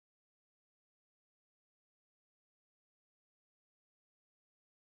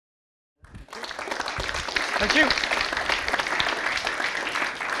Thank you.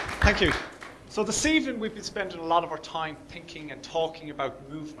 Thank you. So this evening we've been spending a lot of our time thinking and talking about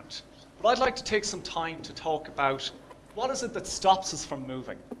movement. But I'd like to take some time to talk about what is it that stops us from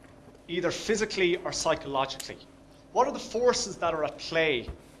moving, either physically or psychologically. What are the forces that are at play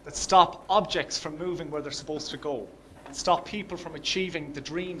that stop objects from moving where they're supposed to go and stop people from achieving the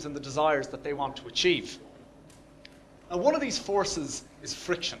dreams and the desires that they want to achieve? Now, one of these forces is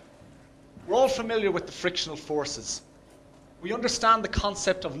friction. We're all familiar with the frictional forces. We understand the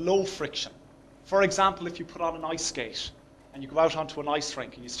concept of low friction. For example, if you put on an ice skate and you go out onto an ice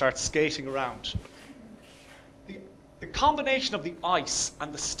rink and you start skating around, the combination of the ice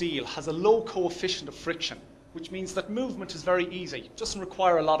and the steel has a low coefficient of friction, which means that movement is very easy, it doesn't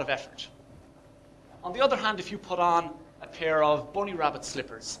require a lot of effort. On the other hand, if you put on a pair of bunny rabbit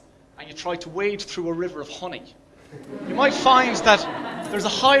slippers and you try to wade through a river of honey, you might find that there's a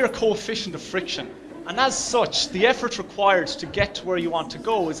higher coefficient of friction, and as such, the effort required to get to where you want to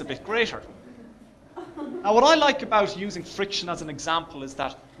go is a bit greater. Now, what I like about using friction as an example is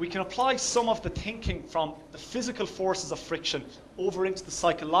that we can apply some of the thinking from the physical forces of friction over into the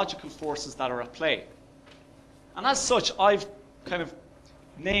psychological forces that are at play. And as such, I've kind of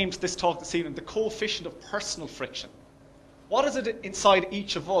named this talk this evening the coefficient of personal friction. What is it inside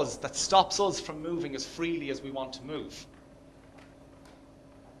each of us that stops us from moving as freely as we want to move?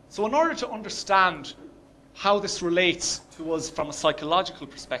 So in order to understand how this relates to us from a psychological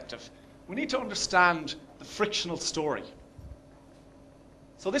perspective, we need to understand the frictional story.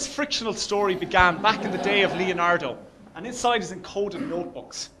 So this frictional story began back in the day of Leonardo, and inside his encoded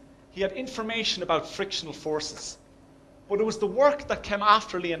notebooks, he had information about frictional forces. But it was the work that came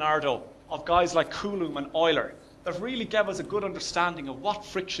after Leonardo of guys like Coulomb and Euler that really gave us a good understanding of what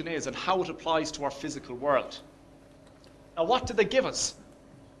friction is and how it applies to our physical world. Now, what did they give us?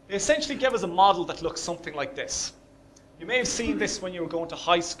 They essentially gave us a model that looks something like this. You may have seen this when you were going to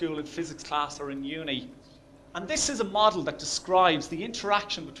high school in physics class or in uni. And this is a model that describes the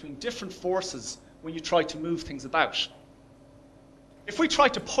interaction between different forces when you try to move things about. If we try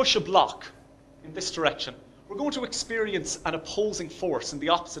to push a block in this direction, we're going to experience an opposing force in the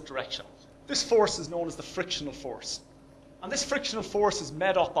opposite direction. This force is known as the frictional force. And this frictional force is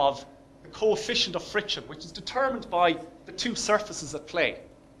made up of the coefficient of friction, which is determined by the two surfaces at play.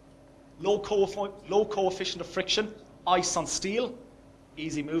 Low coefficient of friction, ice on steel,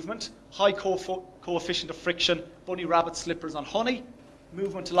 easy movement. High coefficient of friction, bunny rabbit slippers on honey,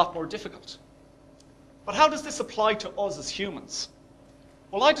 movement a lot more difficult. But how does this apply to us as humans?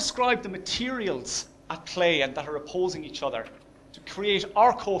 Well, I described the materials at play and that are opposing each other to create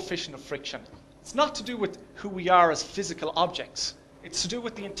our coefficient of friction. It's not to do with who we are as physical objects. It's to do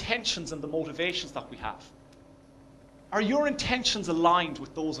with the intentions and the motivations that we have. Are your intentions aligned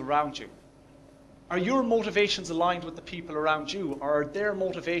with those around you? Are your motivations aligned with the people around you, or are their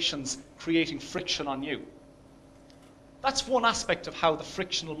motivations creating friction on you? That's one aspect of how the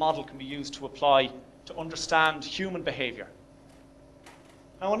frictional model can be used to apply to understand human behavior.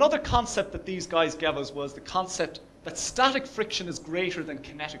 Now, another concept that these guys gave us was the concept that static friction is greater than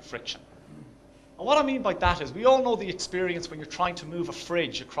kinetic friction. And what I mean by that is we all know the experience when you're trying to move a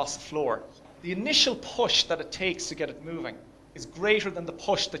fridge across the floor. The initial push that it takes to get it moving is greater than the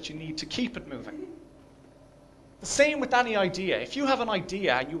push that you need to keep it moving. The same with any idea. If you have an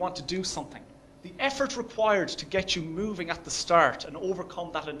idea and you want to do something, the effort required to get you moving at the start and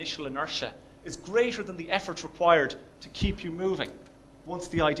overcome that initial inertia is greater than the effort required to keep you moving once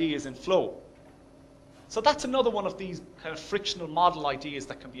the idea is in flow. So that's another one of these kind of frictional model ideas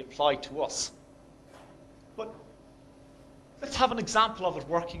that can be applied to us. But let's have an example of it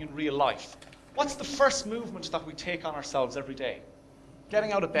working in real life. What's the first movement that we take on ourselves every day?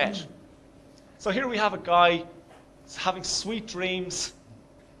 Getting out of bed. So here we have a guy having sweet dreams,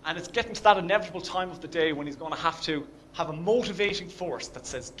 and it's getting to that inevitable time of the day when he's going to have a motivating force that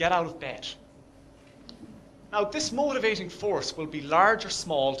says, get out of bed. Now, this motivating force will be large or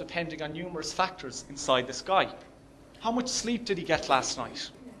small depending on numerous factors inside this guy. How much sleep did he get last night?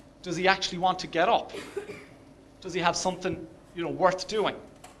 Does he actually want to get up? Does he have something, worth doing?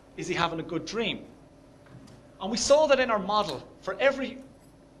 Is he having a good dream? And we saw that in our model, for every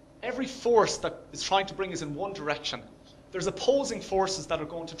force that is trying to bring us in one direction, there's opposing forces that are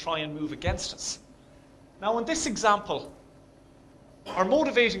going to try and move against us. Now, in this example, our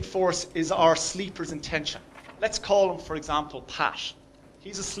motivating force is our sleeper's intention. Let's call him, for example, Pat.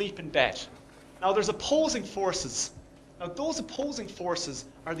 He's asleep in bed. Now, there's opposing forces. Now, those opposing forces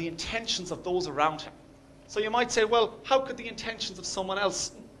are the intentions of those around him. So you might say, well, how could the intentions of someone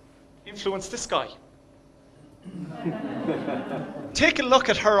else influence this guy? Take a look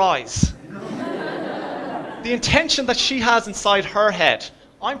at her eyes. the intention that she has inside her head,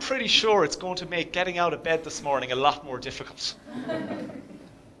 I'm pretty sure it's going to make getting out of bed this morning a lot more difficult.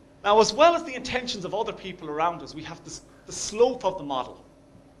 Now, as well as the intentions of other people around us, we have the slope of the model.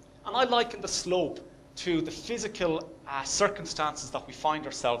 And I liken the slope to the physical circumstances that we find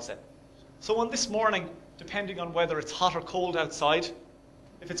ourselves in. So on this morning, depending on whether it's hot or cold outside,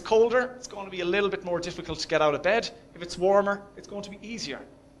 if it's colder, it's going to be a little bit more difficult to get out of bed. If it's warmer, it's going to be easier.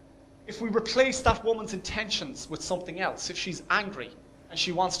 If we replace that woman's intentions with something else, if she's angry and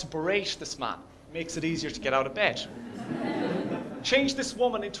she wants to berate this man, it makes it easier to get out of bed. Change this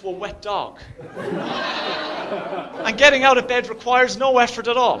woman into a wet dog. And getting out of bed requires no effort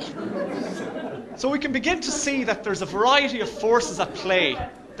at all. So we can begin to see that there's a variety of forces at play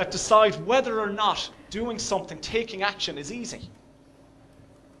that decide whether or not doing something, taking action, is easy.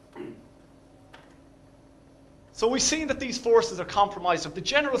 So we've seen that these forces are comprised of the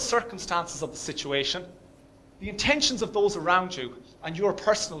general circumstances of the situation, the intentions of those around you, and your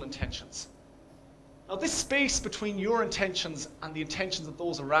personal intentions. Now, this space between your intentions and the intentions of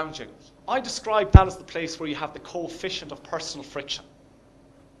those around you, I describe that as the place where you have the coefficient of personal friction.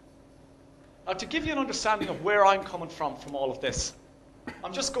 Now, to give you an understanding of where I'm coming from all of this,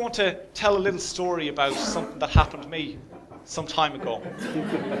 I'm just going to tell a little story about something that happened to me some time ago.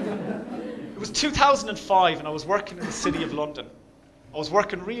 It was 2005 and I was working in the City of London. I was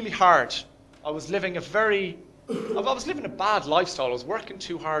working really hard. I was living a bad lifestyle. I was working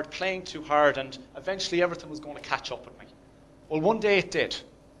too hard, playing too hard, and eventually everything was going to catch up with me. Well, one day it did.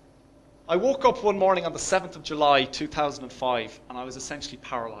 I woke up one morning on the 7th of July 2005 and I was essentially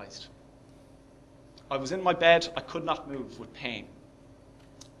paralyzed. I was in my bed, I could not move with pain.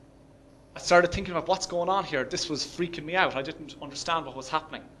 I started thinking about what's going on here. This was freaking me out. I didn't understand what was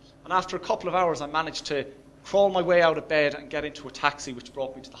happening. And after a couple of hours, I managed to crawl my way out of bed and get into a taxi which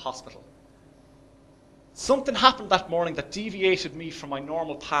brought me to the hospital. Something happened that morning that deviated me from my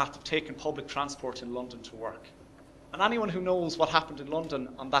normal path of taking public transport in London to work. And anyone who knows what happened in London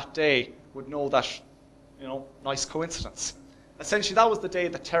on that day would know that, nice coincidence. Essentially, that was the day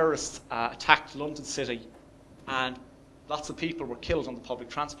that terrorists attacked London City and lots of people were killed on the public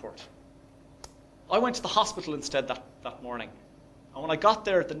transport. I went to the hospital instead that morning. And when I got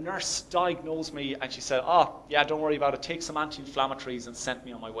there, the nurse diagnosed me and she said, yeah, don't worry about it, take some anti-inflammatories, and sent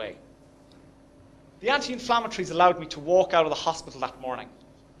me on my way. The anti-inflammatories allowed me to walk out of the hospital that morning.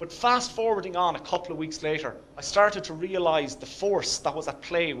 But fast forwarding on a couple of weeks later, I started to realize the force that was at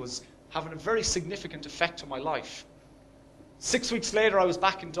play was having a very significant effect on my life. 6 weeks later, I was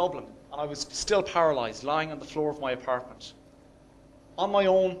back in Dublin and I was still paralyzed, lying on the floor of my apartment. On my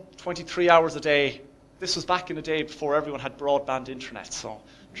own, 23 hours a day. This was back in the day before everyone had broadband internet, so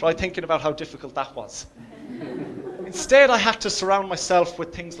try thinking about how difficult that was. Instead, I had to surround myself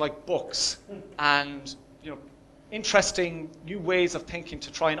with things like books and interesting new ways of thinking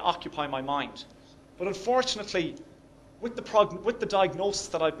to try and occupy my mind. But unfortunately, with the diagnosis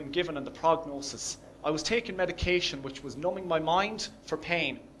that I'd been given and the prognosis, I was taking medication which was numbing my mind for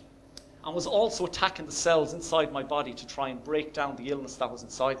pain and was also attacking the cells inside my body to try and break down the illness that was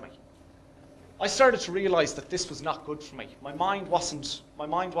inside me. I started to realize that this was not good for me. My mind wasn't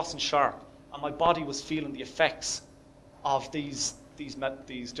sharp, and my body was feeling the effects of these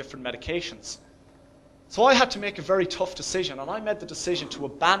different medications. So I had to make a very tough decision, and I made the decision to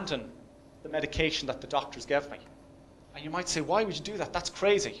abandon the medication that the doctors gave me. And you might say, why would you do that? That's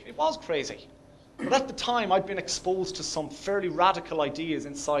crazy. It was crazy. But at the time, I'd been exposed to some fairly radical ideas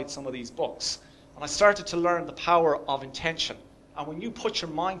inside some of these books. And I started to learn the power of intention. And when you put your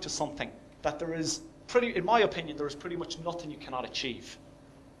mind to something, that there is in my opinion, there is pretty much nothing you cannot achieve.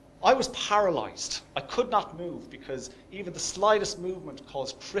 I was paralyzed. I could not move because even the slightest movement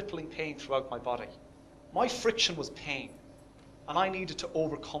caused crippling pain throughout my body. My friction was pain, and I needed to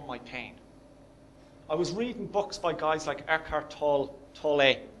overcome my pain. I was reading books by guys like Eckhart Tolle.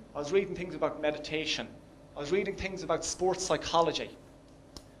 I was reading things about meditation. I was reading things about sports psychology.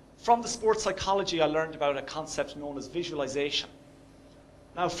 From the sports psychology, I learned about a concept known as visualization.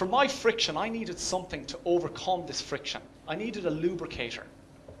 Now, for my friction, I needed something to overcome this friction. I needed a lubricator.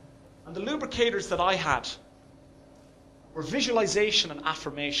 And the lubricators that I had were visualization and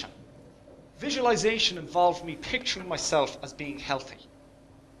affirmation. Visualization involved me picturing myself as being healthy.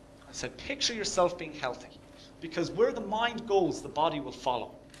 I said, picture yourself being healthy, because where the mind goes, the body will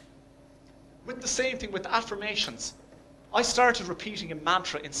follow. With the same thing with affirmations, I started repeating a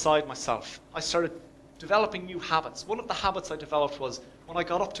mantra inside myself. I started developing new habits. One of the habits I developed was when I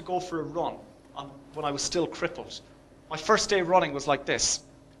got up to go for a run, when I was still crippled. My first day running was like this.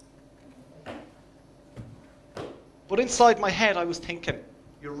 But inside my head, I was thinking,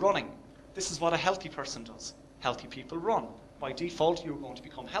 you're running. This is what a healthy person does. Healthy people run. By default, you're going to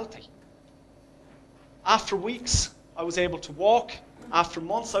become healthy. After weeks, I was able to walk. After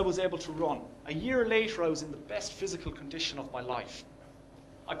months, I was able to run. A year later, I was in the best physical condition of my life.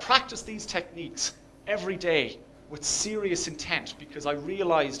 I practiced these techniques every day with serious intent because I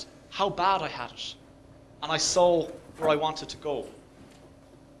realized how bad I had it. And I saw where I wanted to go.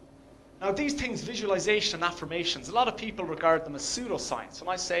 Now, these things, visualization and affirmations, a lot of people regard them as pseudoscience. And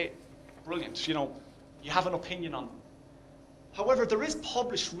I say, brilliant, you have an opinion on them. However, there is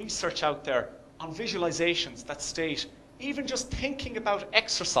published research out there on visualizations that state even just thinking about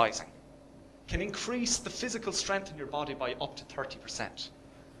exercising can increase the physical strength in your body by up to 30%.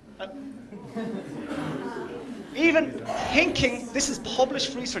 Even thinking, this is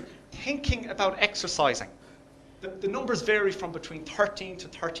published research, thinking about exercising. The numbers vary from between 13 to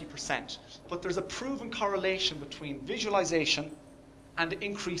 30%, but there's a proven correlation between visualization and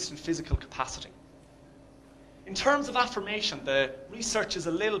increase in physical capacity. In terms of affirmation, the research is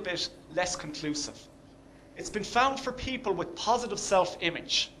a little bit less conclusive. It's been found for people with positive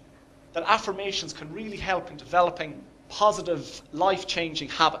self-image that affirmations can really help in developing positive, life-changing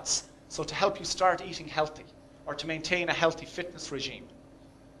habits. So to help you start eating healthy or to maintain a healthy fitness regime.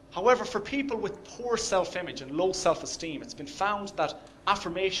 However, for people with poor self-image and low self-esteem, it's been found that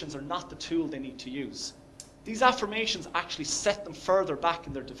affirmations are not the tool they need to use. These affirmations actually set them further back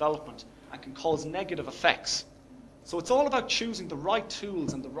in their development and can cause negative effects. So it's all about choosing the right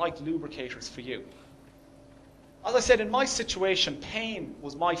tools and the right lubricators for you. As I said, in my situation, pain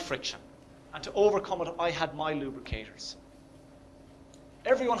was my friction. And to overcome it, I had my lubricators.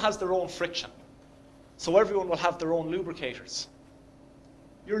 Everyone has their own friction. So everyone will have their own lubricators.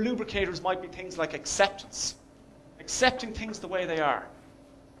 Your lubricators might be things like acceptance. Accepting things the way they are.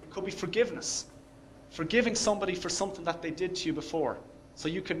 It could be forgiveness. Forgiving somebody for something that they did to you before. So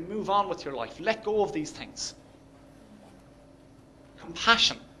you can move on with your life. Let go of these things.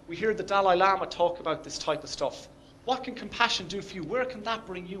 Compassion. We hear the Dalai Lama talk about this type of stuff. What can compassion do for you? Where can that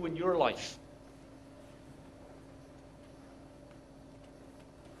bring you in your life?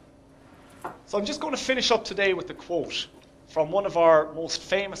 So I'm just going to finish up today with a quote from one of our most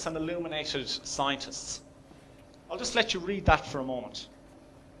famous and illuminated scientists. I'll just let you read that for a moment,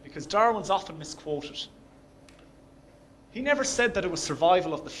 because Darwin's often misquoted. He never said that it was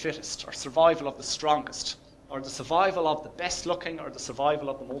survival of the fittest, or survival of the strongest, or the survival of the best looking, or the survival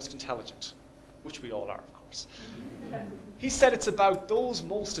of the most intelligent, which we all are, of course. He said it's about those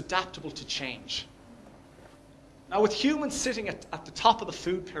most adaptable to change. Now, with humans sitting at the top of the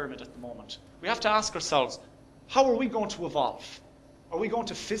food pyramid at the moment, we have to ask ourselves, how are we going to evolve? Are we going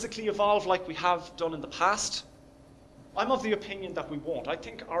to physically evolve like we have done in the past? I'm of the opinion that we won't. I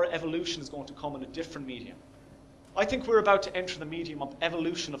think our evolution is going to come in a different medium. I think we're about to enter the medium of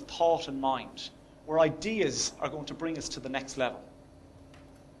evolution of thought and mind, where ideas are going to bring us to the next level.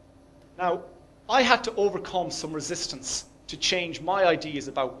 Now, I had to overcome some resistance to change my ideas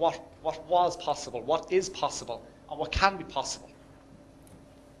about what was possible, what is possible, and what can be possible.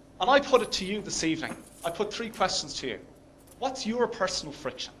 And I put it to you this evening. I put 3 questions to you. What's your personal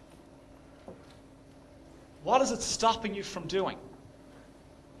friction? What is it stopping you from doing?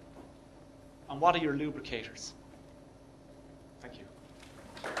 And what are your lubricators?